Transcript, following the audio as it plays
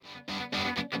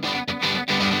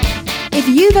If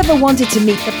you've ever wanted to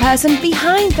meet the person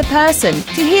behind the person,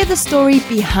 to hear the story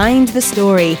behind the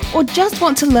story, or just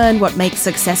want to learn what makes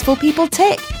successful people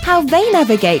tick, how they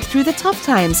navigate through the tough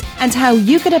times, and how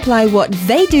you could apply what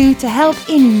they do to help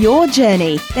in your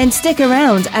journey, then stick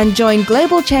around and join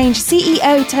Global Change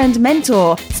CEO turned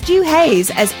mentor, Stu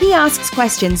Hayes, as he asks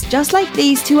questions just like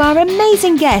these to our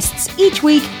amazing guests each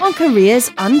week on Careers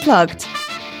Unplugged.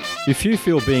 If you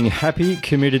feel being happy,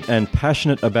 committed and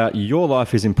passionate about your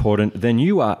life is important, then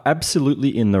you are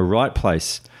absolutely in the right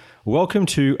place. Welcome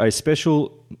to a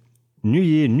special New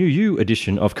Year, New You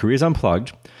edition of Careers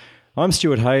Unplugged. I'm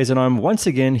Stuart Hayes and I'm once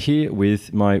again here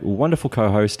with my wonderful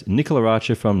co-host Nicola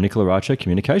Archer from Nicola Archer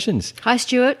Communications. Hi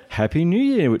Stuart. Happy New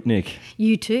Year, Nick.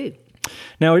 You too.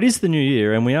 Now it is the new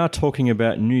year and we are talking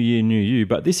about New Year, New You,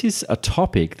 but this is a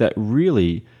topic that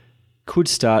really could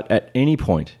start at any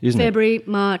point, isn't it? February,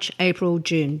 March, April,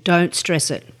 June. Don't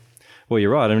stress it. Well,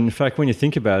 you're right. I mean, in fact, when you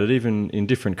think about it, even in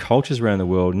different cultures around the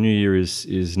world, New Year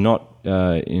is not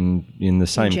in the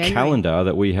same calendar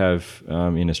that we have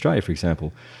in Australia, for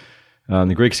example.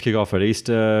 The Greeks kick off at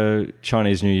Easter.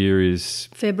 Chinese New Year is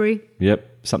February. Yep,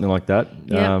 something like that.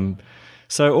 Yep.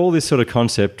 So all this sort of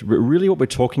concept, really what we're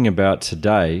talking about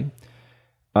today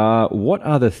are what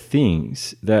are the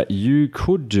things that you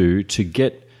could do to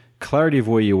get clarity of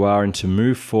where you are and to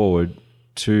move forward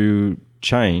to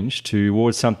change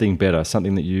towards something better,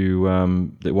 something that you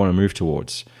that want to move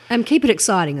towards. And keep it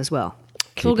exciting as well.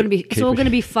 It's all going to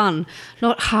be fun,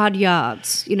 not hard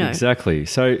yards, you know. Exactly.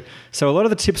 So a lot of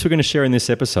the tips we're going to share in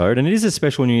this episode, and it is a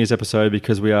special New Year's episode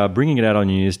because we are bringing it out on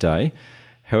New Year's Day.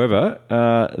 However,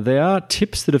 there are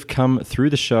tips that have come through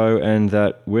the show and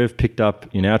that we've picked up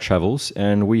in our travels,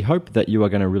 and we hope that you are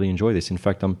going to really enjoy this. In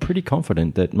fact, I'm pretty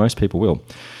confident that most people will.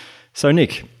 So,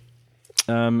 Nick,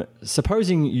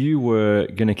 supposing you were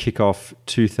going to kick off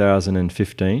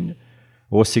 2015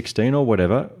 or 16 or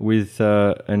whatever with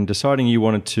and deciding you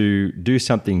wanted to do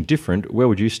something different, where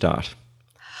would you start?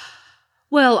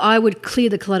 Well, I would clear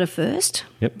the clutter first.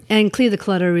 Yep. And clear the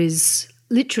clutter is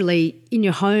literally in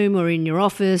your home or in your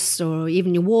office or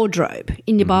even your wardrobe,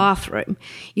 in your bathroom.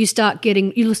 You'll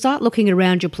start looking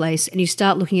around your place and you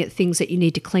start looking at things that you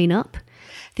need to clean up,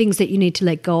 things that you need to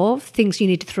let go of, things you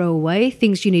need to throw away,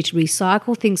 things you need to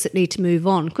recycle, things that need to move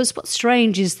on. Because what's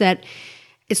strange is that,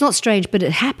 it's not strange, but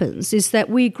it happens, is that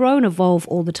we grow and evolve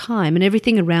all the time and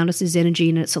everything around us is energy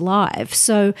and it's alive.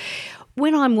 So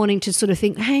when I'm wanting to sort of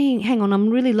think, hey, hang on, I'm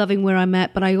really loving where I'm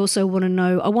at, but I also want to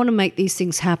know, I want to make these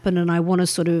things happen and I want to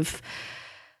sort of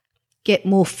get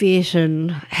more fit and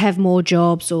have more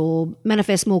jobs or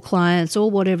manifest more clients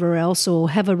or whatever else or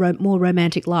have a more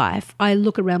romantic life, I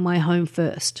look around my home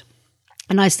first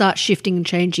and I start shifting and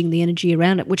changing the energy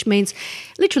around it, which means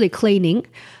literally cleaning,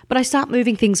 but I start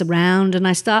moving things around and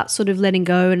I start sort of letting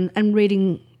go and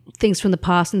reading things from the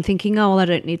past and thinking, oh, well, I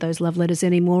don't need those love letters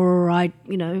anymore, or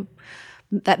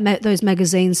those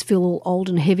magazines feel all old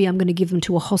and heavy, I'm going to give them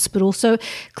to a hospital. So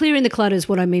clearing the clutter is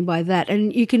what I mean by that.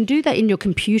 And you can do that in your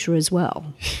computer as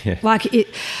well. Yeah.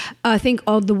 I think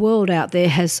the world out there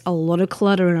has a lot of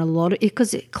clutter and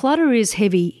because clutter is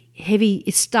heavy,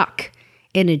 it's stuck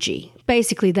energy.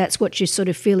 Basically, that's what you're sort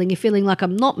of feeling. You're feeling like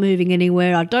I'm not moving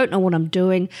anywhere. I don't know what I'm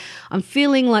doing. I'm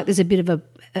feeling like there's a bit of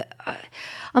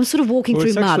I'm sort of walking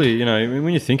through mud. Actually,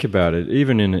 when you think about it,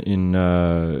 even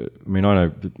I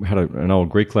had an old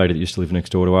Greek lady that used to live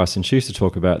next door to us, and she used to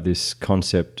talk about this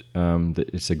concept that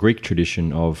it's a Greek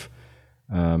tradition of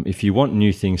if you want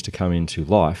new things to come into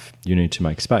life, you need to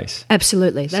make space.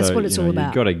 Absolutely. That's what it's all about.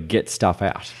 You've got to get stuff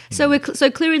out. So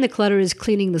clearing the clutter is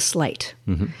cleaning the slate.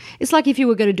 Mm-hmm. It's like if you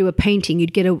were going to do a painting,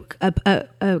 you'd get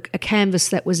a canvas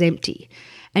that was empty.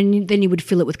 And then you would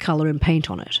fill it with colour and paint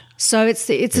on it. So it's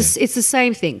the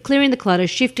same thing, clearing the clutter,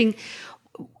 shifting.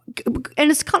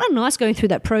 And it's kind of nice going through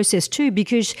that process too,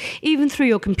 because even through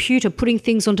your computer, putting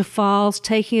things onto files,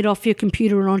 taking it off your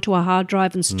computer and onto a hard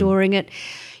drive and storing it,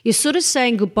 you're sort of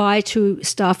saying goodbye to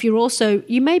stuff.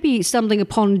 You may be stumbling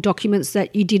upon documents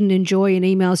that you didn't enjoy and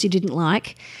emails you didn't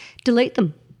like. Delete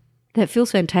them. That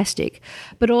feels fantastic.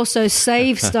 But also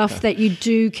save stuff that you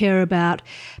do care about,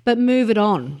 but move it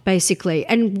on, basically.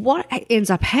 And what ends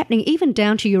up happening, even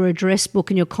down to your address book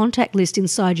and your contact list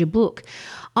inside your book,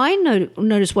 I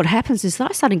notice what happens is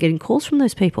that I started getting calls from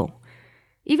those people.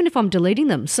 Even if I'm deleting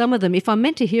them, some of them, if I'm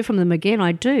meant to hear from them again,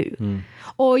 I do.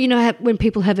 Or, when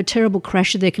people have a terrible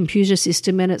crash of their computer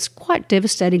system and it's quite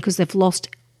devastating because they've lost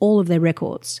all of their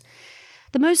records.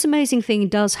 The most amazing thing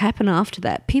does happen after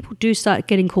that. People do start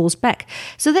getting calls back.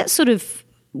 So that's sort of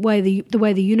way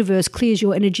the universe clears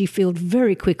your energy field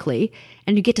very quickly,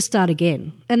 and you get to start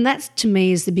again. And that's, to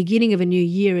me, is the beginning of a new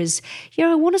year. Is,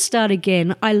 I want to start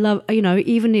again. I love,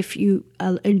 even if you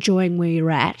are enjoying where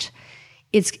you're at,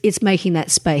 it's making that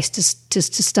space to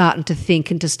start and to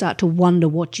think and to start to wonder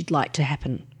what you'd like to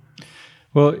happen.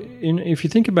 Well, if you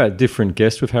think about different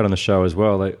guests we've had on the show as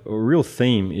well, a real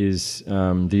theme is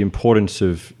the importance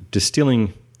of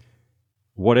distilling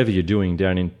whatever you're doing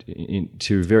down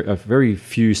into very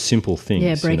few simple things.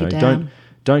 Yeah, break it down.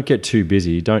 Don't get too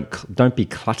busy. Don't be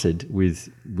cluttered with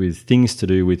things to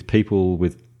do, with people,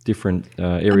 with different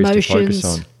areas Emotions. to focus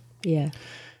on. Yeah,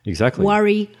 exactly.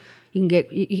 Worry. You can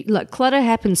get like clutter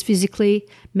happens physically,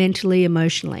 mentally,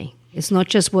 emotionally. It's not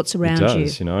just what's around you. It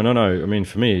does, And I know. I mean,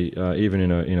 for me, even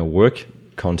in a work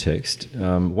context,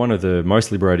 one of the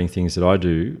most liberating things that I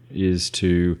do is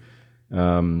to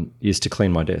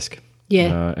clean my desk.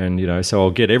 Yeah. And so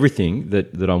I'll get everything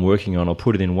that I'm working on. I'll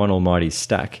put it in one almighty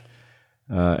stack,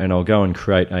 and I'll go and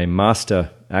create a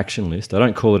master action list. I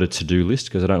don't call it a to-do list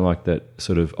because I don't like that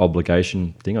sort of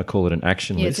obligation thing. I call it an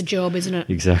action list. Yeah, it's a job, isn't it?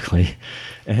 Exactly.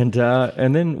 And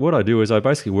then what I do is I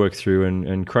basically work through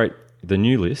and create the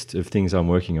new list of things I'm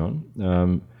working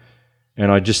on,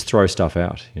 and I just throw stuff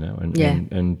out,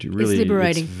 and really, it's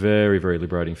liberating. It's very, very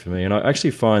liberating for me. And I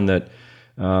actually find that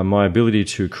my ability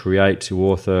to create, to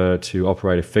author, to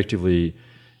operate effectively,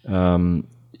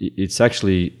 it's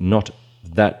actually not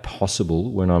that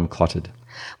possible when I'm cluttered.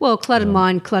 Well, cluttered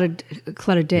mind, cluttered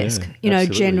desk,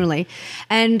 absolutely. Generally.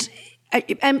 And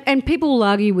people will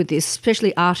argue with this,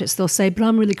 especially artists. They'll say, but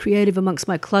I'm really creative amongst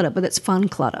my clutter, but that's fun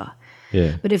clutter.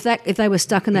 Yeah. But if they were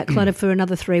stuck in that clutter for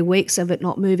another 3 weeks of it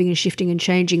not moving and shifting and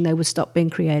changing, they would stop being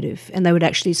creative, and they would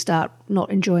actually start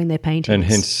not enjoying their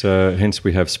paintings. And hence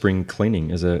we have spring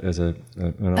cleaning as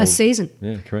a season.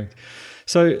 Yeah, correct.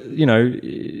 So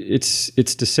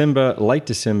it's December, late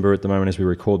December at the moment as we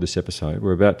record this episode.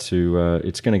 We're about to.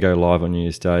 It's going to go live on New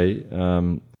Year's Day.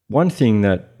 One thing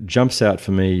that jumps out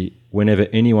for me whenever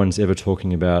anyone's ever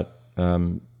talking about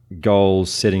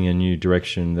goals, setting a new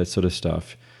direction, that sort of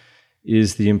stuff,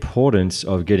 is the importance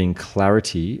of getting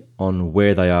clarity on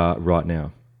where they are right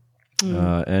now.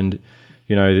 And,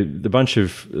 the bunch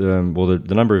of, the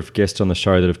number of guests on the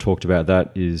show that have talked about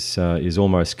that is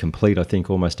almost complete. I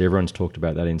think almost everyone's talked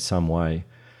about that in some way.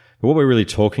 But what we're really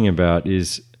talking about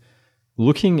is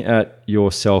looking at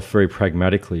yourself very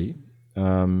pragmatically,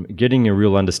 getting a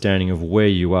real understanding of where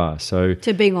you are. So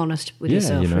to being honest with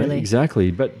yourself, really. Exactly.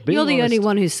 But being You're the honest, only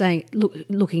one who's saying,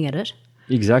 looking at it.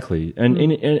 Exactly.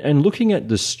 And looking at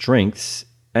the strengths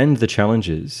and the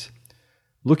challenges,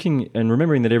 looking and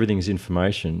remembering that everything's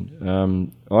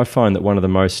information, I find that one of the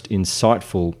most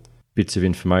insightful bits of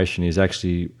information is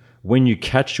actually when you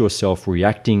catch yourself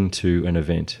reacting to an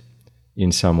event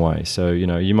in some way. So,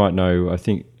 you might know, I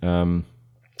think,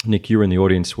 Nick, you were in the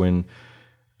audience when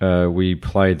we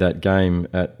played that game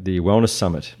at the Wellness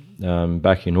Summit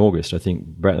back in August, I think,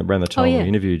 around the time we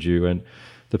interviewed you. And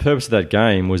the purpose of that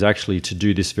game was actually to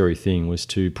do this very thing, was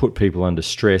to put people under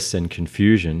stress and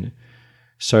confusion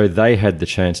so they had the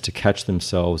chance to catch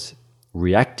themselves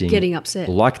reacting, getting upset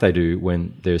like they do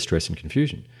when there's stress and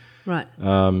confusion. Right.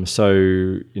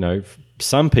 So,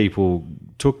 some people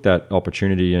took that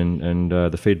opportunity and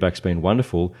the feedback's been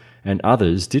wonderful, and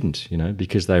others didn't,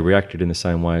 because they reacted in the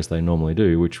same way as they normally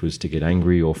do, which was to get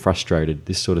angry or frustrated,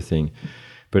 this sort of thing.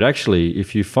 But actually,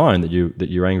 if you find that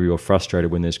you're angry or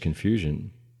frustrated when there's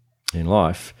confusion in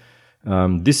life,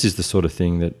 this is the sort of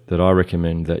thing that I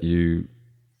recommend that you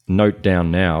note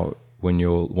down now when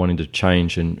you're wanting to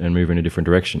change and move in a different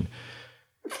direction.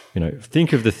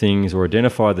 Think of the things or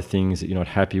identify the things that you're not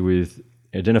happy with,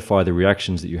 identify the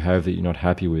reactions that you have that you're not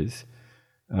happy with.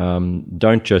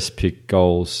 Don't just pick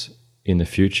goals in the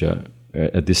future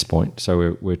at this point.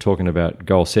 So we're talking about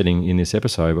goal setting in this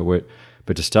episode,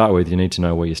 but to start with, you need to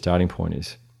know where your starting point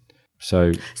is.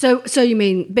 So you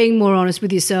mean being more honest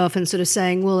with yourself and sort of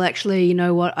saying, well, actually, you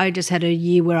know what, I just had a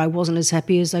year where I wasn't as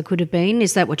happy as I could have been.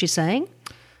 Is that what you're saying?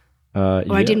 Or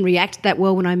I didn't react that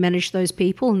well when I managed those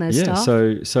people and their staff?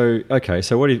 Okay.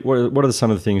 So what are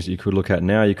some of the things that you could look at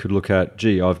now? You could look at,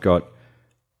 I've got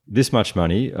this much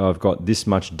money, I've got this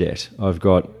much debt, I've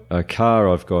got a car,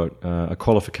 I've got a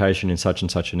qualification in such and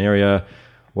such an area.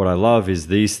 What I love is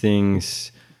these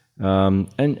things.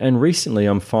 And recently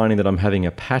I'm finding that I'm having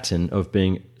a pattern of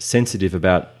being sensitive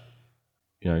about,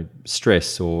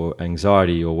 stress or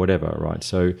anxiety or whatever, right?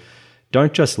 So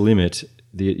don't just limit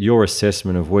your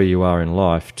assessment of where you are in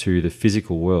life to the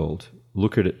physical world.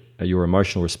 Look at your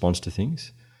emotional response to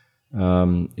things.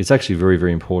 It's actually very,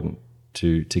 very important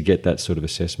to get that sort of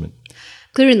assessment.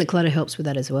 Clearing the clutter helps with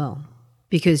that as well.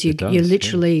 because you're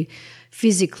literally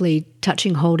physically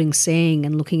touching, holding, seeing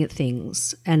and looking at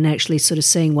things and actually sort of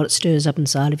seeing what it stirs up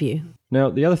inside of you. Now,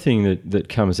 the other thing that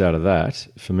comes out of that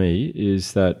for me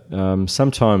is that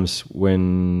sometimes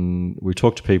when we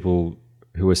talk to people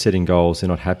who are setting goals, they're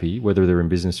not happy, whether they're in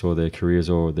business or their careers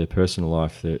or their personal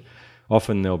life, that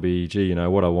often they'll be, gee,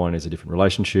 what I want is a different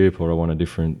relationship, or I want a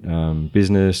different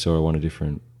business, or I want a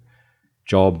different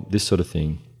job, this sort of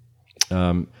thing.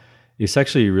 It's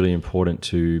actually really important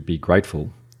to be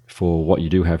grateful for what you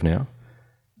do have now.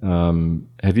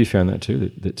 Have you found that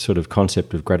too, that sort of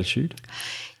concept of gratitude?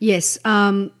 Yes,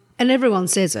 and everyone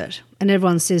says it, and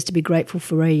everyone says to be grateful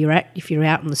for where you're at. If you're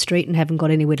out on the street and haven't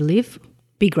got anywhere to live,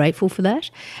 be grateful for that.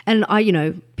 And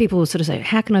people will sort of say,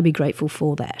 how can I be grateful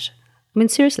for that? I mean,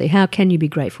 seriously, how can you be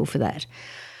grateful for that?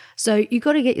 So you've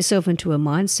got to get yourself into a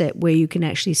mindset where you can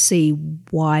actually see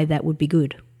why that would be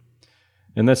good.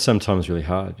 And that's sometimes really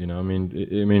hard, I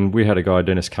mean, we had a guy,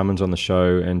 Dennis Cummins, on the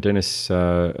show, and Dennis,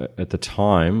 at the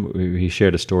time, he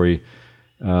shared a story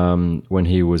when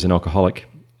he was an alcoholic,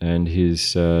 and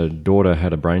his daughter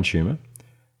had a brain tumour,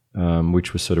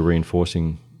 which was sort of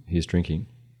reinforcing his drinking.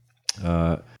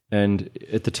 And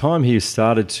at the time, he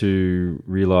started to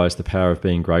realise the power of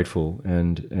being grateful.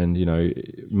 And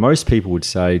most people would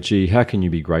say, gee, how can you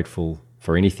be grateful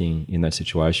for anything in that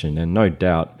situation? And no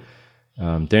doubt,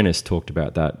 Dennis talked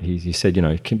about that. He said,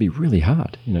 it can be really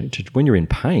hard, when you're in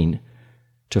pain,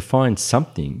 to find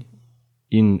something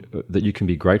that you can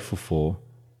be grateful for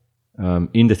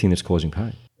in the thing that's causing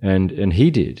pain. And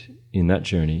he did in that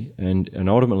journey, and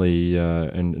ultimately,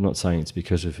 and not saying it's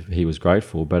because he was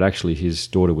grateful, but actually his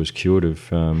daughter was cured of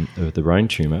the brain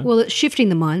tumour. Well, it's shifting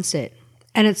the mindset,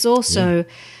 and it's also,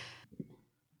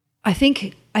 I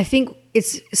think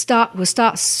it's start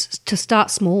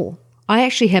small. I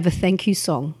actually have a thank you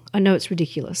song. I know it's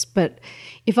ridiculous, but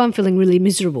if I'm feeling really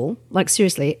miserable, like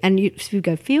seriously, and you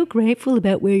go, feel grateful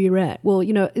about where you're at. Well,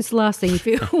 it's the last thing you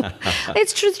feel.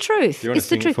 It's the truth. Do you want to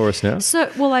sing it for us now? So,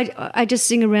 well, I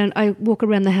just I walk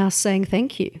around the house saying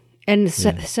thank you and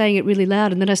saying it really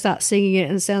loud, and then I start singing it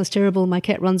and it sounds terrible and my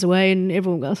cat runs away and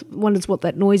everyone wonders what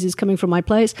that noise is coming from my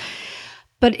place.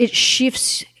 But it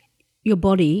shifts your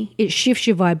body, it shifts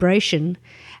your vibration,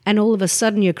 and all of a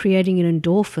sudden you're creating an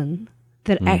endorphin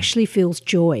that actually feels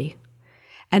joy.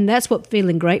 And that's what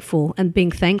feeling grateful and being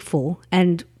thankful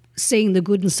and seeing the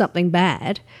good in something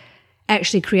bad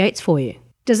actually creates for you.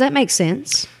 Does that make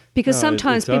sense? Because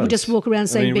sometimes people just walk around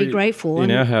saying be grateful.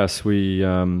 In our house, we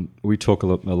talk a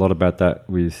lot about that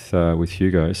with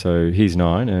Hugo. So he's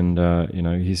 9,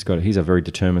 and he's a very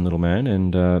determined little man,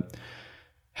 and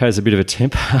has a bit of a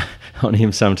temper on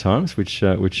him sometimes, which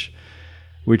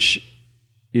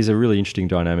is a really interesting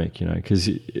dynamic, because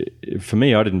for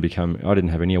me, I didn't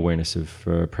have any awareness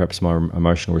of perhaps my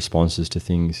emotional responses to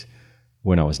things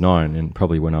when I was 9, and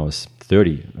probably when I was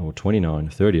 30 or 29,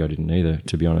 30, I didn't either,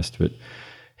 to be honest. But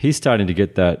he's starting to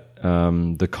get that,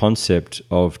 the concept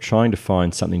of trying to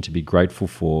find something to be grateful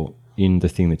for in the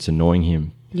thing that's annoying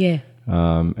him. Yeah.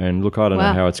 And look, I don't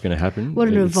know how it's going to happen. What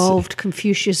an evolved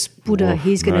Confucius Buddha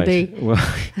he's going to be.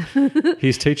 Well,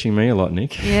 he's teaching me a lot,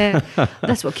 Nick. Yeah,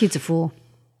 that's what kids are for.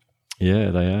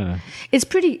 Yeah, they are. It's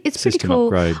pretty cool.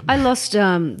 Upgrade. I lost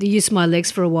the use of my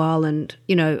legs for a while, and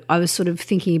I was sort of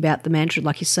thinking about the mantra,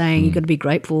 like you're saying, you've got to be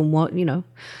grateful and what. And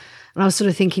I was sort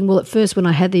of thinking, well, at first when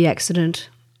I had the accident,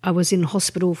 I was in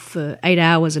hospital for 8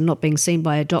 hours and not being seen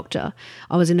by a doctor.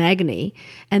 I was in agony.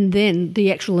 And then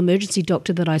the actual emergency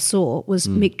doctor that I saw was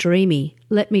Mick Dreamy.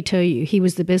 Let me tell you, he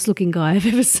was the best looking guy I've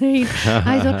ever seen.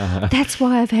 I thought, that's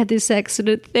why I've had this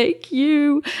accident. Thank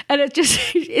you. And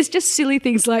it's just silly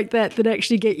things like that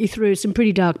actually get you through some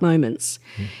pretty dark moments.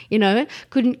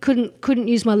 Couldn't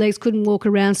use my legs, couldn't walk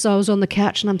around. So I was on the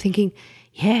couch and I'm thinking,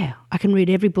 yeah, I can read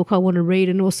every book I want to read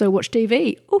and also watch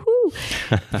TV. Woohoo!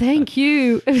 Thank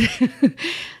you.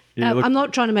 I'm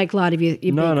not trying to make light of you.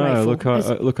 No.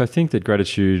 Look, I think that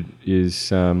gratitude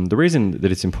is the reason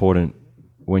that it's important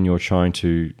when you're trying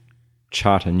to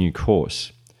chart a new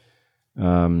course.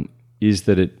 Is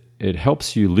that it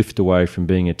helps you lift away from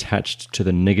being attached to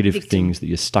the negative things that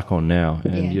you're stuck on now,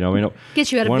 and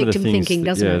gets you out of victim thinking,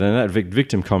 doesn't it? Yeah, then that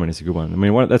victim comment is a good one. I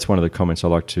mean, that's one of the comments I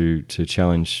like to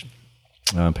challenge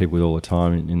people with all the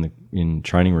time in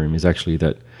training room, is actually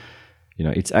that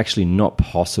it's actually not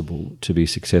possible to be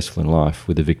successful in life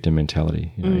with a victim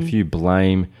mentality. If you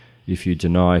blame, if you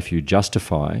deny, if you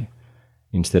justify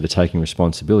instead of taking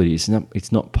responsibility, it's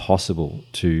not possible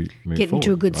to move get forward,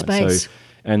 into a good space. So,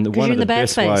 and one of the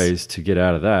best ways to get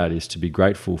out of that is to be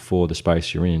grateful for the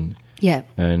space you're in. Yeah,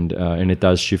 and it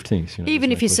does shift things.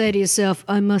 Even if you say to yourself,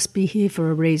 "I must be here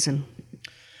for a reason,"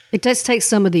 it does take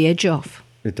some of the edge off.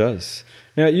 It does.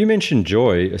 Now, you mentioned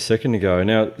joy a second ago.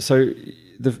 Now, so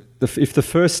if the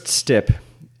first step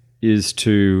is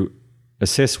to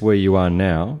assess where you are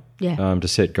now, to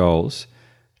set goals,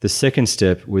 the second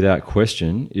step, without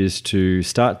question, is to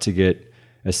start to get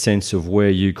a sense of where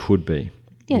you could be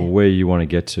or where you want to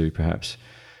get to, perhaps.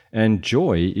 And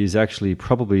joy is actually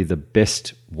probably the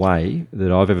best way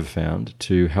that I've ever found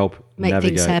to help make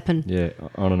navigate things happen. Yeah,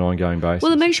 on an ongoing basis.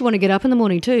 Well, it makes you want to get up in the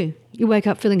morning too. You wake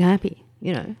up feeling happy,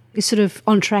 you know. You're sort of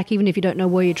on track even if you don't know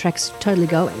where your track's totally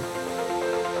going.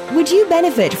 Would you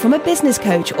benefit from a business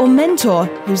coach or mentor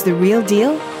who's the real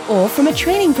deal? Or from a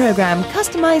training program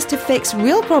customized to fix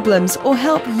real problems or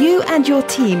help you and your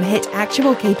team hit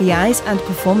actual KPIs and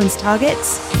performance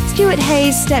targets? Stuart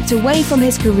Hayes stepped away from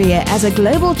his career as a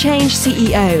global change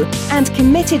CEO and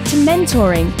committed to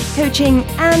mentoring, coaching,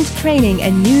 and training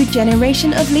a new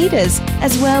generation of leaders,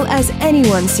 as well as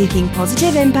anyone seeking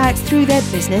positive impact through their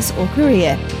business or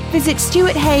career. Visit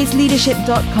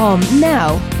stuarthayesleadership.com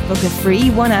now. Book a free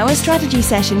 1-hour strategy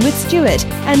session with Stuart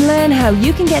and learn how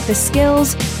you can get the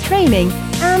skills, training,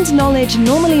 and knowledge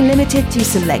normally limited to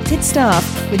selected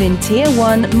staff within Tier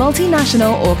 1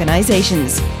 multinational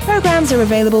organizations. Programs are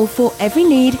available for every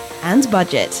need and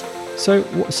budget. So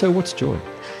what's joy?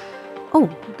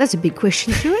 Oh, that's a big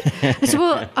question, Stuart.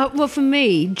 Well, for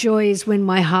me, joy is when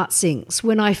my heart sings,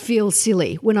 when I feel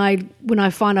silly, when I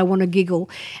find I want to giggle,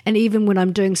 and even when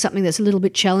I'm doing something that's a little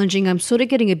bit challenging, I'm sort of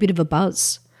getting a bit of a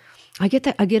buzz. I get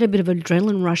a bit of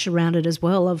adrenaline rush around it as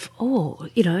well of,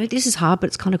 this is hard, but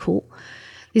it's kind of cool.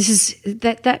 This is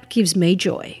that gives me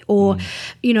joy. Or,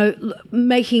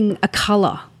 making a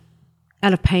colour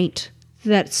out of paint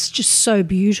that's just so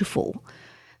beautiful.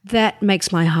 That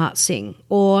makes my heart sing.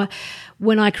 Or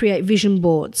when I create vision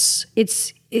boards,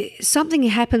 something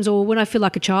happens, or when I feel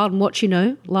like a child and watch,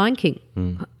 Lion King.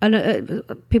 And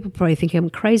people probably think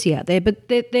I'm crazy out there, but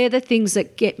they're the things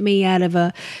that get me out of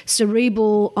a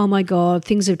cerebral, oh my God,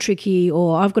 things are tricky,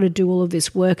 or I've got to do all of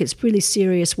this work. It's really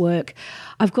serious work.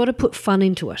 I've got to put fun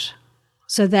into it.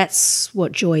 So that's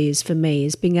what joy is for me,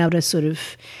 is being able to sort of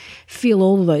feel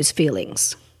all of those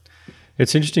feelings.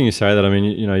 It's interesting you say that. I mean,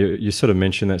 you sort of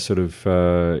mentioned that sort of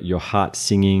your heart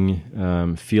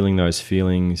singing, feeling those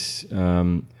feelings.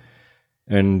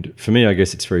 And for me, I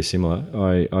guess it's very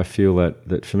similar. I feel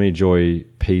that for me, joy,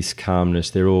 peace,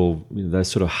 calmness, they're all those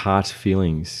sort of heart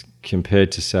feelings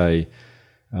compared to, say,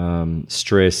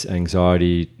 stress,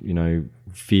 anxiety,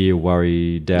 fear,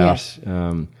 worry, doubt,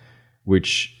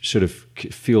 which sort of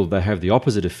feel they have the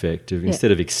opposite effect of instead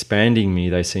of expanding me,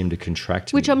 they seem to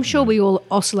contract me. Which I'm sure we all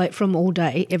oscillate from all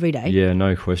day, every day. Yeah,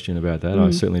 no question about that. I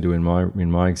certainly do in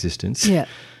my existence. Yeah.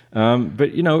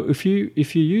 But if you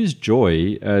use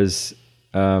joy as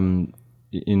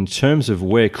in terms of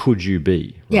where could you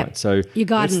be, right? Yeah. So your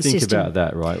guidance let's think system. about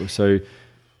that, right? So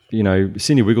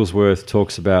Cindy Wigglesworth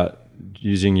talks about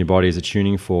using your body as a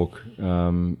tuning fork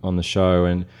on the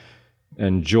show,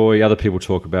 and joy, other people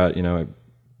talk about,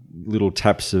 little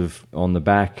taps on the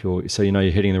back, or so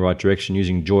you're heading in the right direction,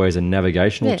 using joy as a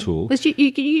navigational tool. Because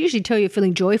you can usually tell you're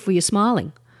feeling joyful, you're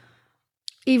smiling,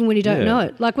 even when you don't know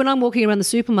it. Like when I'm walking around the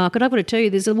supermarket, I've got to tell you,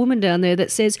 there's a woman down there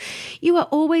that says, you are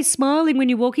always smiling when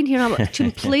you walk in here. I'm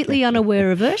completely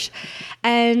unaware of it.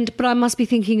 But I must be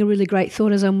thinking a really great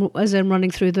thought as I'm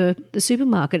running through the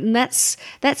supermarket. And that's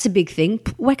a big thing.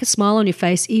 Whack a smile on your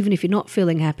face, even if you're not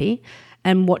feeling happy,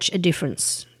 and watch a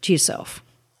difference to yourself.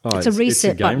 Oh, it's a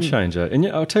reset button. It's a game button. changer. And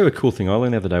I'll tell you a cool thing I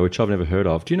learned the other day, which I've never heard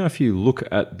of. Do you know if you look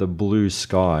at the blue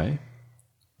sky,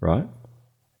 right,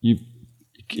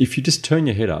 if you just turn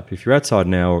your head up, if you're outside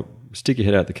now, stick your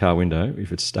head out the car window,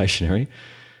 if it's stationary,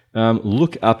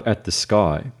 look up at the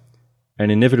sky,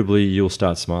 and inevitably you'll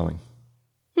start smiling.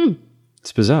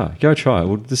 It's bizarre. Go try it.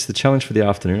 Well, this is the challenge for the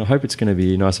afternoon. I hope it's going to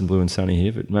be nice and blue and sunny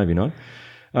here, but maybe not.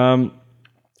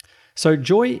 So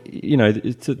joy,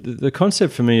 the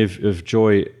concept for me of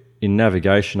joy in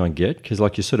navigation I get, because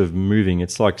like you're sort of moving,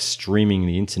 it's like streaming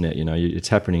the internet, it's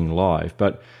happening live.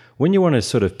 But when you want to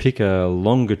sort of pick a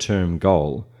longer term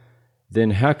goal,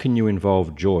 then how can you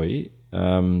involve joy?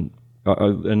 And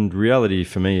reality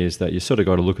for me is that you sort of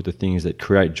got to look at the things that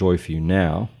create joy for you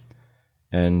now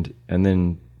and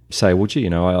then say, well, gee,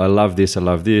 I love this,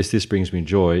 this brings me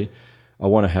joy. I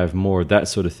want to have more of that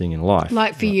sort of thing in life.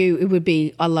 Like for you, it would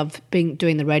be, I love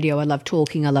doing the radio, I love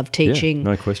talking, I love teaching. Yeah,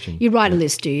 no question. You write a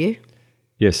list, do you?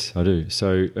 Yes, I do.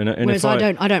 So, whereas I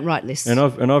don't write lists. And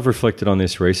I've reflected on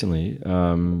this recently,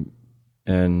 I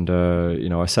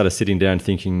started sitting down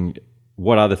thinking,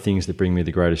 what are the things that bring me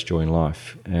the greatest joy in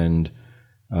life? And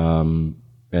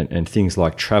things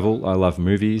like travel. I love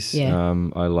movies. Yeah.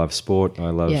 I love sport.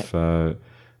 I love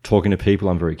talking to people.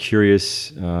 I'm very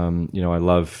curious. I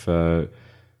love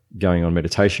going on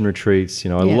meditation retreats,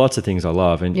 lots of things I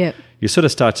love. And you sort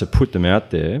of start to put them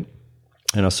out there.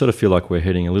 And I sort of feel like we're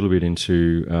heading a little bit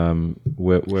into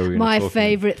where we're going to my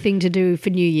favourite thing to do for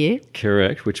New Year.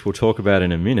 Correct, which we'll talk about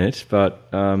in a minute. But,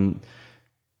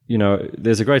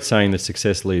 there's a great saying that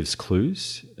success leaves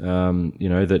clues,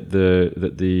 that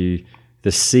the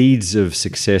seeds of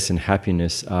success and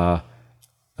happiness are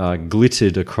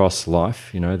glittered across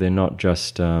life. They're not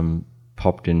just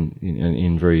popped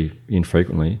in very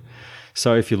infrequently.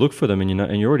 So if you look for them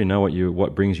and you already know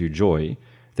what brings you joy,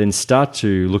 then start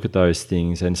to look at those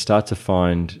things and start to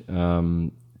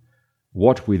find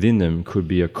what within them could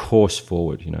be a course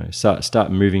forward.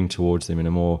 Start moving towards them in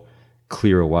a more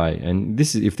clearer way. And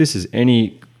if this is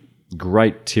any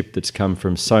great tip that's come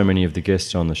from so many of the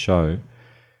guests on the show,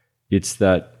 it's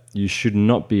that you should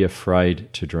not be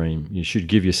afraid to dream. You should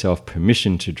give yourself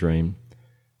permission to dream,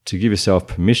 to give yourself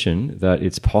permission that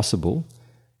it's possible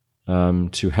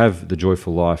to have the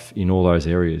joyful life in all those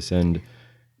areas. And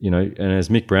and as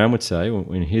Mick Brown would say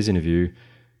in his interview,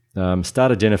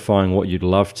 start identifying what you'd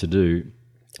love to do,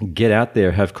 get out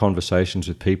there, have conversations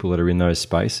with people that are in those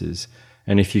spaces.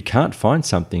 And if you can't find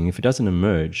something, if it doesn't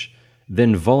emerge,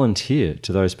 then volunteer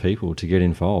to those people to get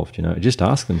involved. Just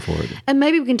ask them for it. And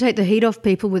maybe we can take the heat off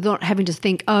people with not having to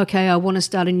think, okay, I want to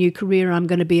start a new career, I'm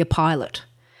going to be a pilot.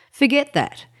 Forget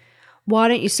that. Why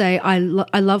don't you say, I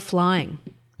love flying?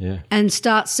 Yeah. And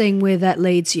start seeing where that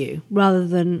leads you, rather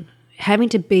than having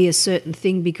to be a certain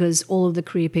thing because all of the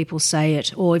career people say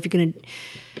it. Or if you're going to,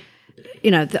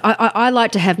 I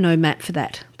like to have no map for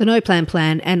that, the no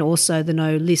plan and also the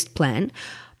no list plan.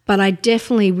 But I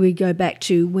definitely would go back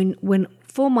to when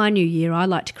for my new year, I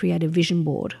like to create a vision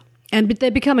board. And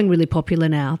they're becoming really popular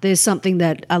now. There's something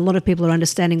that a lot of people are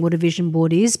understanding what a vision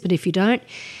board is, but if you don't,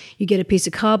 you get a piece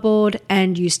of cardboard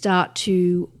and you start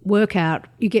to work out,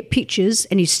 you get pictures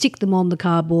and you stick them on the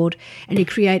cardboard and you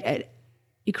create a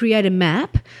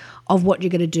map of what you're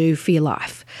going to do for your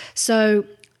life. So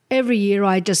every year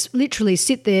I just literally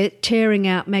sit there tearing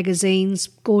out magazines,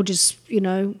 gorgeous,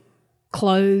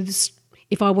 clothes.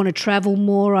 If I want to travel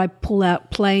more, I pull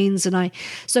out planes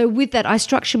so with that, I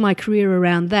structure my career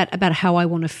around that, about how I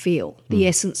want to feel, the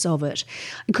essence of it.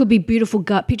 It could be beautiful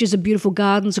pictures of beautiful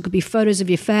gardens. It could be photos of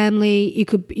your family. It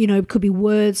could be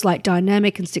words like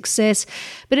dynamic and success.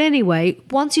 But anyway,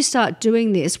 once you start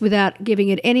doing this without giving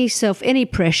it any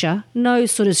pressure, no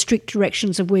sort of strict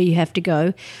directions of where you have to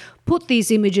go, put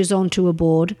these images onto a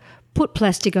board, put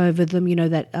plastic over them,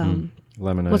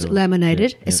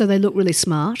 laminated, so they look really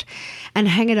smart, and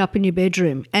hang it up in your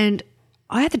bedroom. And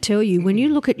I have to tell you, when you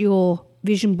look at your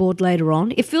vision board later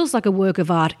on, it feels like a work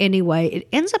of art anyway. It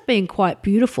ends up being quite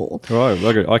beautiful. Right,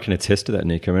 I can attest to that,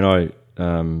 Nick. I mean,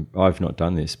 I've not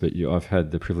done this, but I've had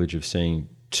the privilege of seeing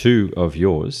 2 of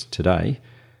yours today,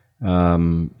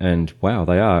 and wow,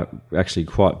 they are actually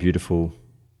quite beautiful,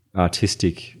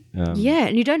 artistic. And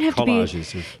you don't have to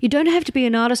be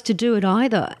an artist to do it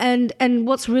either. And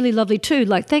what's really lovely too,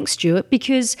 like thanks Stuart,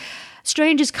 because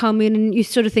strangers come in and you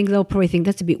sort of think they'll probably think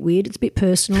that's a bit weird, it's a bit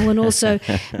personal, and also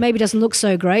maybe doesn't look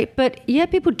so great. But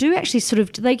people do actually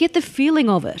they get the feeling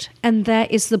of it, and that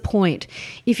is the point.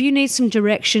 If you need some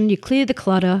direction, you clear the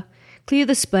clutter, clear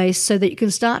the space so that you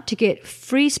can start to get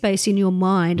free space in your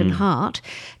mind and heart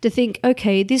to think,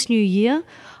 okay, this new year,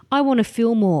 I want to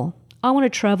feel more, I want to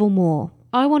travel more,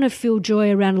 I want to feel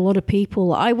joy around a lot of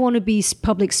people. I want to be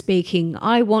public speaking.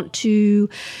 I want to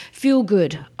feel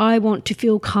good. I want to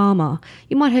feel calmer.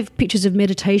 You might have pictures of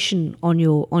meditation on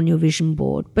your vision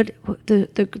board, but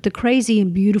the crazy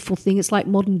and beautiful thing, it's like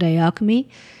modern day alchemy.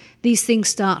 These things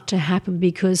start to happen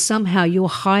because somehow your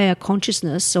higher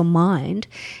consciousness or mind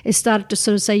has started to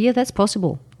sort of say, yeah, that's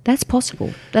possible. That's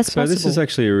possible. That's possible. So this is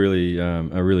actually a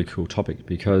really cool topic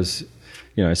because,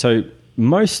 so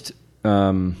most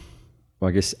I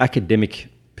guess academic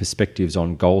perspectives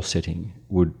on goal setting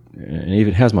and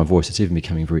even how's my voice? It's even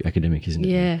becoming very academic, isn't it?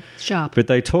 Yeah, sharp. But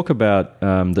they talk about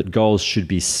that goals should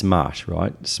be SMART,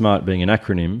 right? SMART being an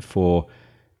acronym for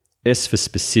S for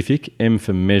specific, M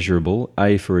for measurable,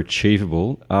 A for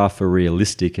achievable, R for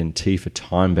realistic, and T for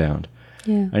time bound.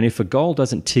 Yeah. And if a goal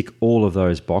doesn't tick all of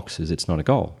those boxes, it's not a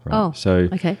goal, right? Oh, so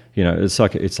okay.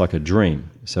 It's like a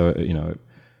dream. So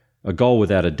a goal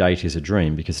without a date is a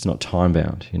dream because it's not time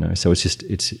bound, So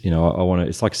I want to.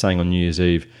 It's like saying on New Year's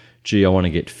Eve, "Gee, I want to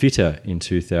get fitter in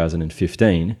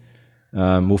 2015."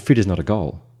 Well, fit is not a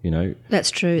goal,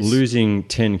 That's true. Losing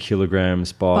 10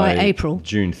 kilograms by April,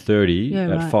 June 30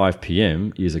 at 5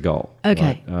 p.m. is a goal.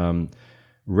 Okay. Right?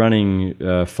 Running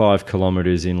 5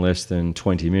 kilometres in less than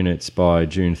 20 minutes by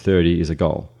June 30 is a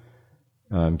goal.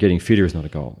 Getting fitter is not a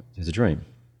goal; it's a dream.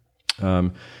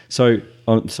 So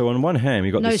on one hand,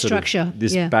 you've got No this sort of- structure,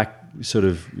 this yeah. back sort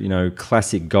of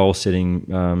classic goal setting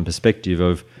perspective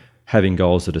of having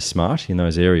goals that are smart in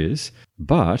those areas.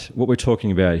 But what we're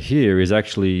talking about here is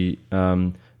actually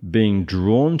being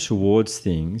drawn towards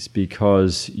things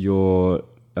because you're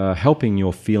helping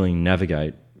your feeling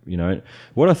navigate.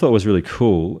 What I thought was really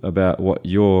cool about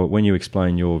when you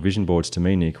explained your vision boards to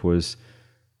me, Nick, was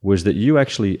that you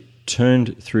actually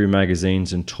turned through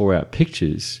magazines and tore out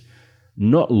pictures,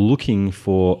 not looking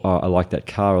for, I like that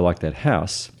car, I like that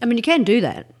house. I mean, you can do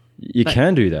that. You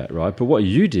can do that, right? But what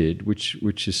you did, which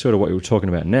is sort of what we were talking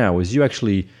about now, was you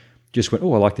actually just went,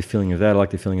 oh, I like the feeling of that, I like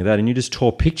the feeling of that, and you just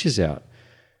tore pictures out.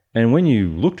 And when you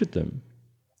looked at them,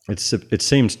 it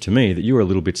seemed to me that you were a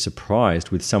little bit surprised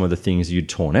with some of the things you'd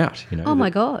torn out. Oh my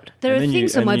God. There are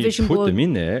things on my vision board. You put board. them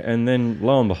in there, and then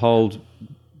lo and behold,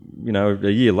 a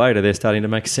year later, they're starting to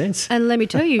make sense. And let me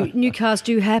tell you, new cars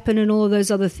do happen and all of those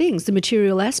other things, the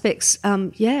material aspects.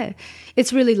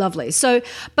 It's really lovely. So,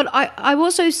 but I'm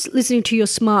also listening to your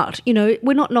smart,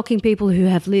 we're not knocking people who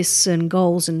have lists and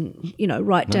goals and,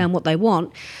 write down what they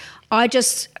want. I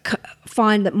just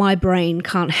find that my brain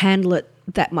can't handle it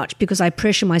that much because I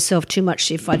pressure myself too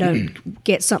much. If I don't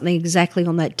get something exactly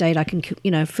on that date, I can,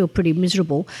 feel pretty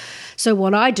miserable. So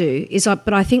what I do is,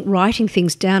 but I think writing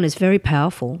things down is very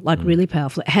powerful, really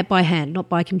powerful, by hand, not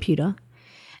by computer.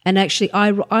 And actually,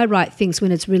 I write things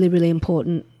when it's really, really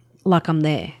important, like I'm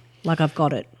there, like I've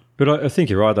got it. But I think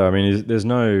you're right, though. I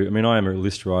mean, I am a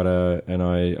list writer, and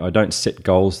I don't set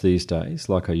goals these days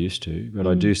like I used to, but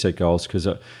I do set goals because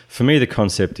for me the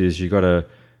concept is you got to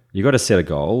set a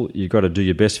goal, you got to do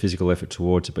your best physical effort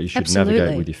towards it, but you should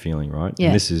navigate with your feeling, right? Yeah.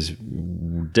 And this has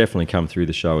definitely come through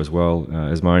the show as well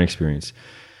as my own experience.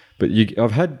 But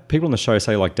I've had people on the show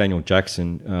say, like Daniel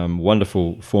Jackson,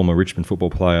 wonderful former Richmond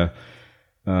football player,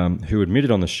 who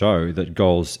admitted on the show that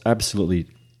goals absolutely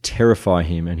terrify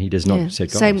him and he does not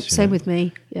set goals. Same with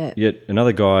me, yeah. Yet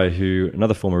another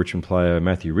former Richmond player,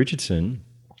 Matthew Richardson,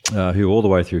 who all the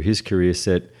way through his career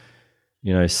set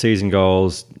season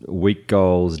goals, week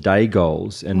goals, day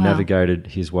goals, and navigated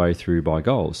his way through by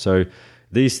goals. So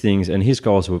these things, and his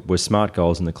goals were smart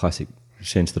goals in the classic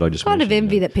sense that I just kind mentioned. Of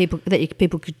envy that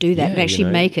people could do that and actually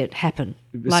make it happen.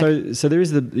 So there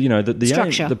is the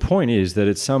structure. The point is that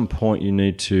at some point you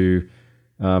need to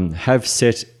have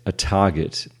set a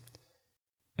target,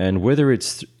 and whether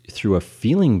it's through a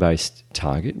feeling-based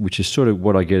target, which is sort of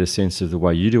what I get a sense of the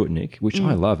way you do it, Nick, which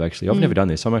I love, actually. I've never done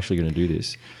this. I'm actually going to do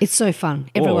this. It's so fun.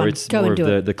 Everyone, or it's go more and do of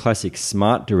it. the classic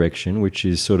smart direction, which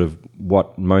is sort of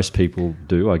what most people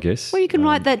do, I guess. Well, you can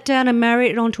write that down and marry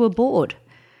it onto a board.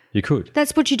 You could.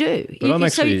 That's what you do.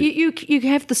 But so you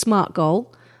have the smart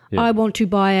goal. Yeah. I want to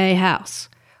buy a house.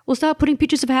 Well, start putting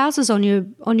pictures of houses on your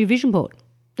vision board.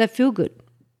 That feel good.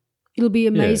 It'll be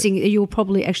amazing. Yeah. You'll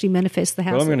probably actually manifest the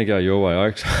house. Well, I'm going to go your way.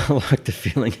 I like the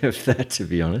feeling of that, to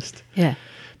be honest. Yeah.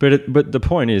 But the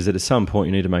point is that at some point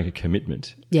you need to make a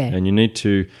commitment. Yeah. And you need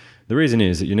to. The reason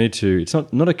is that you need to. It's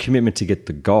not a commitment to get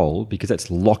the goal because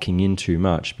that's locking in too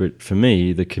much. But for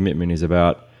me, the commitment is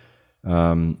about.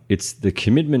 It's the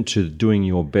commitment to doing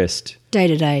your best day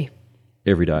to day.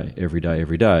 Every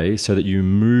day, so that you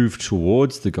move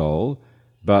towards the goal,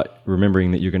 but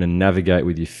remembering that you're going to navigate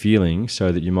with your feeling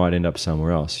so that you might end up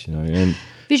somewhere else, And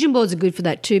vision boards are good for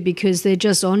that too because they're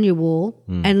just on your wall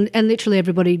and literally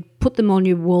everybody put them on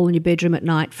your wall in your bedroom at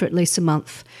night for at least a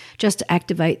month just to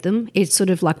activate them. It's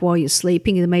sort of like while you're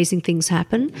sleeping, amazing things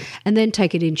happen, and then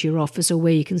take it into your office or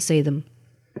where you can see them.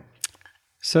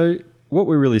 So what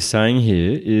we're really saying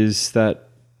here is that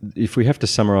if we have to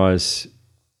summarise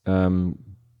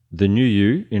the new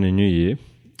you in a new year,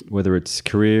 whether it's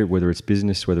career, whether it's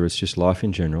business, whether it's just life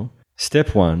in general,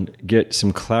 step one, get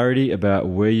some clarity about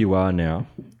where you are now.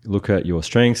 Look at your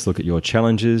strengths, look at your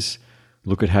challenges,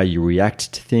 look at how you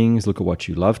react to things, look at what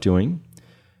you love doing.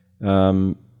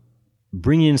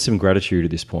 Bring in some gratitude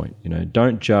at this point.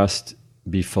 Don't just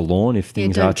be forlorn if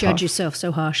things are tough. Don't judge yourself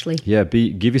so harshly. Yeah,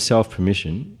 give yourself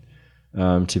permission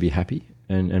to be happy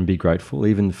and be grateful.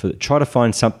 Try to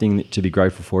find something to be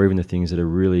grateful for, even the things that are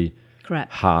really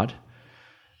hard.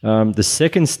 The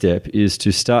second step is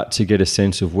to start to get a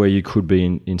sense of where you could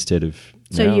be instead of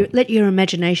so now. You let your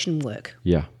imagination work.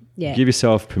 Yeah. Give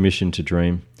yourself permission to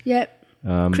dream. Yeah.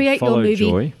 Create follow your movie.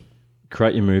 Joy.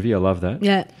 Create your movie. I love that.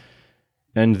 Yeah.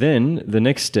 And then the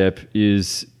next step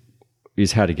is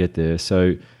how to get there.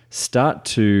 So start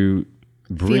to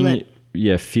bring Feel it.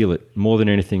 Yeah, feel it more than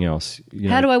anything else.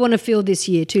 How do I want to feel this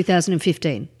year,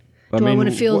 2015? Do I want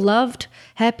to feel loved,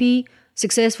 happy,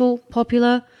 successful,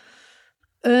 popular,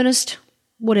 earnest,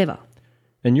 whatever?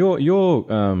 And your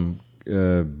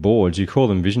boards, you call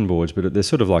them vision boards, but they're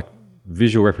sort of like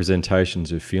visual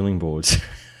representations of feeling boards.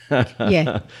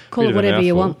 Yeah, call it whatever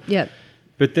you want. Yeah.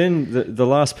 But then the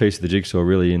last piece of the jigsaw,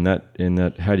 really, in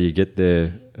that how do you get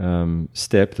there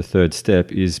step, the third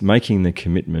step, is making the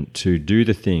commitment to do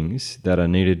the things that are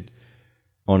needed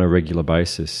on a regular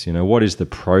basis. You know, what is the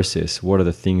process? What are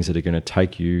the things that are going to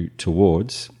take you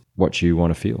towards what you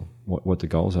want to feel, what the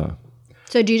goals are?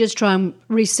 So do you just try and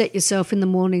reset yourself in the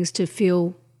mornings to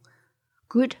feel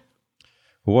good?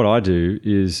 Well, what I do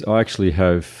is I actually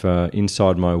have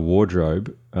inside my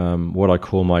wardrobe what I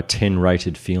call my 10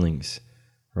 rated feelings,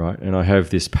 right? And I have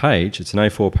this page, it's an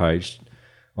A4 page.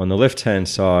 On the left-hand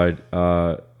side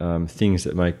are things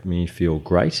that make me feel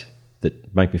great,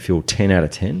 that make me feel 10 out of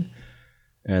 10.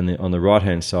 And on the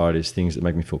right-hand side is things that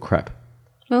make me feel crap.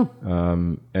 Oh.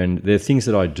 And they're things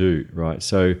that I do, right?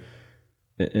 So,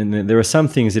 and there are some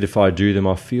things that if I do them,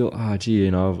 I feel,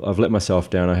 I've let myself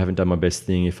down. I haven't done my best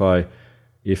thing. If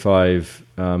I've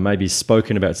maybe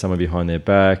spoken about someone behind their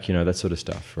back, that sort of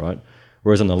stuff, right?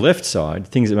 Whereas on the left side,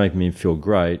 things that make me feel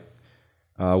great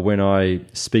are when I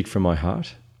speak from my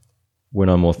heart, when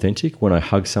I'm authentic, when I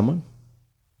hug someone.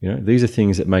 These are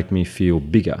things that make me feel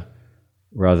bigger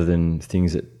rather than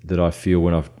things that I feel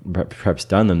when I've perhaps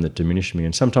done them that diminish me.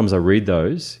 And sometimes I read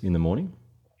those in the morning.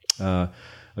 I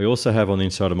also have on the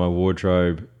inside of my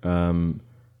wardrobe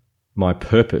my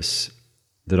purpose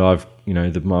that I've,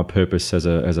 my purpose as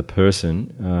a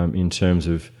person in terms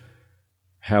of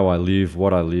how I live,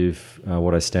 what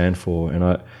I stand for. And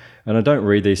I don't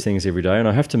read these things every day, and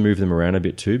I have to move them around a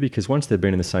bit too, because once they've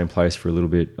been in the same place for a little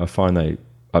bit, I find they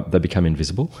become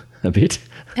invisible a bit.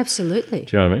 Absolutely.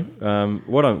 Do you know what I mean?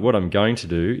 What I'm going to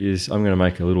do is I'm going to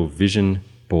make a little vision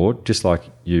board, just like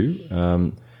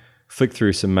you. Flick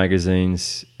through some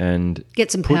magazines and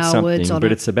get some put power something, words on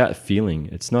but it. It's about feeling.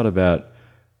 It's not about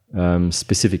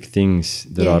specific things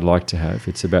that I'd like to have.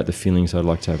 It's about the feelings I'd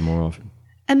like to have more of.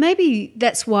 And maybe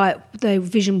that's why the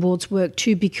vision boards work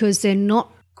too, because they're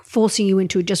not forcing you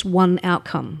into just one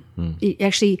outcome.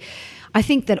 Actually, I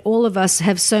think that all of us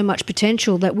have so much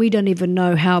potential that we don't even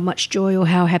know how much joy or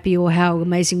how happy or how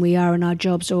amazing we are in our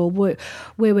jobs or where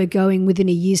we're going within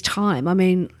a year's time. I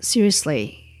mean,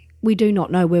 seriously, we do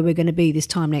not know where we're going to be this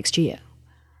time next year.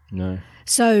 No.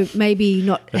 So maybe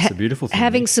not That's the beautiful thing.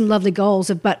 having some lovely goals,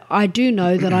 but I do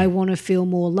know that I want to feel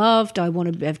more loved. I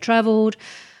want to have travelled,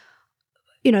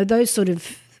 those sort of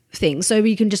things. So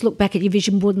you can just look back at your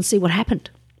vision board and see what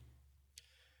happened.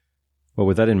 Well,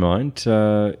 with that in mind,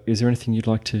 is there anything you'd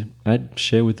like to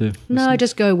share with the No, listeners?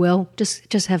 just go well.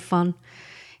 Just have fun.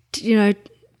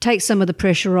 Take some of the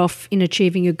pressure off in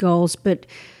achieving your goals. But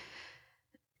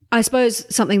I suppose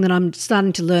something that I'm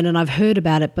starting to learn, and I've heard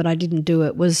about it, but I didn't do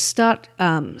it, was start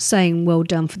saying well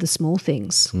done for the small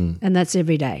things. And that's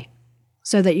every day.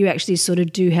 So that you actually sort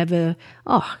of do have a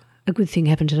good thing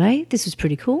happened today. This was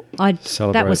pretty cool.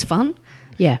 Celebrate. That was fun.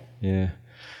 Yeah. Yeah.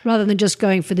 Rather than just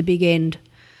going for the big end.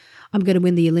 I'm going to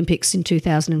win the Olympics in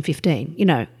 2015.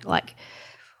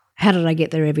 How did I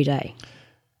get there every day?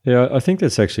 Yeah, I think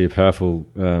that's actually a powerful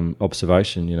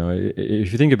observation.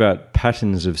 If you think about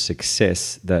patterns of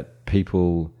success that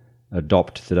people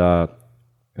adopt that are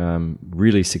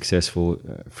really successful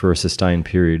for a sustained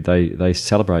period, they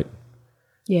celebrate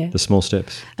the small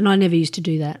steps. And I never used to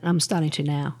do that. I'm starting to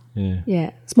now. Yeah.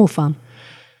 Yeah, it's more fun.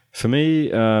 For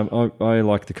me, I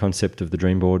like the concept of the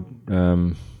dream board,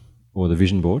 or the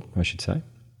vision board, I should say.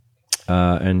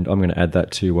 And I'm going to add that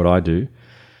to what I do.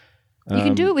 You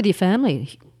can do it with your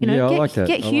family. I like that.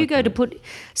 Get Hugo to put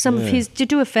some of his, to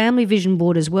do a family vision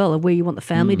board as well, of where you want the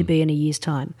family to be in a year's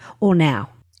time or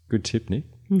now. Good tip, Nick.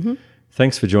 Mm-hmm.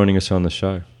 Thanks for joining us on the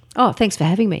show. Oh, thanks for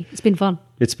having me. It's been fun.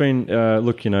 It's been,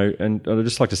 and I'd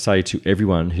just like to say to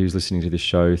everyone who's listening to this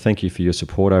show, thank you for your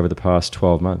support over the past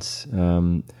 12 months.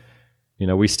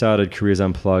 We started Careers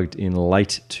Unplugged in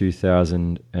late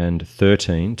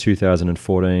 2013.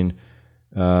 2014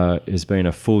 has been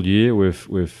a full year. We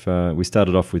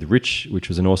started off with Rich, which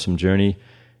was an awesome journey.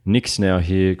 Nick's now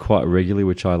here quite regularly,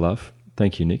 which I love.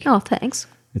 Thank you, Nick. Oh, thanks.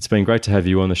 It's been great to have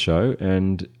you on the show,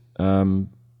 and I'm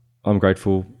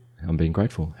grateful. I'm being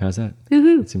grateful. How's that?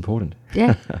 Woohoo. It's important.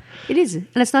 Yeah, it is. And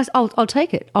it's nice. I'll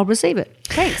take it. I'll receive it.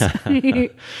 Thanks.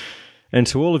 And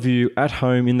to all of you at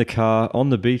home, in the car,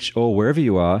 on the beach, or wherever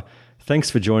you are, thanks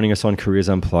for joining us on Careers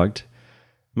Unplugged.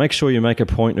 Make sure you make a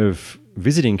point of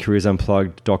visiting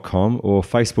careersunplugged.com or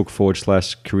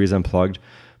Facebook/Careers Unplugged.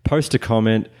 Post a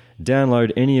comment,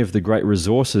 download any of the great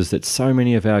resources that so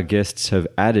many of our guests have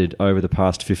added over the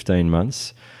past 15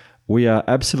 months. We are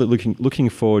absolutely looking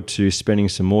forward to spending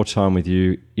some more time with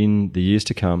you in the years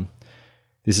to come.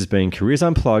 This has been Careers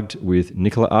Unplugged with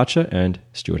Nicola Archer and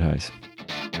Stuart Hayes.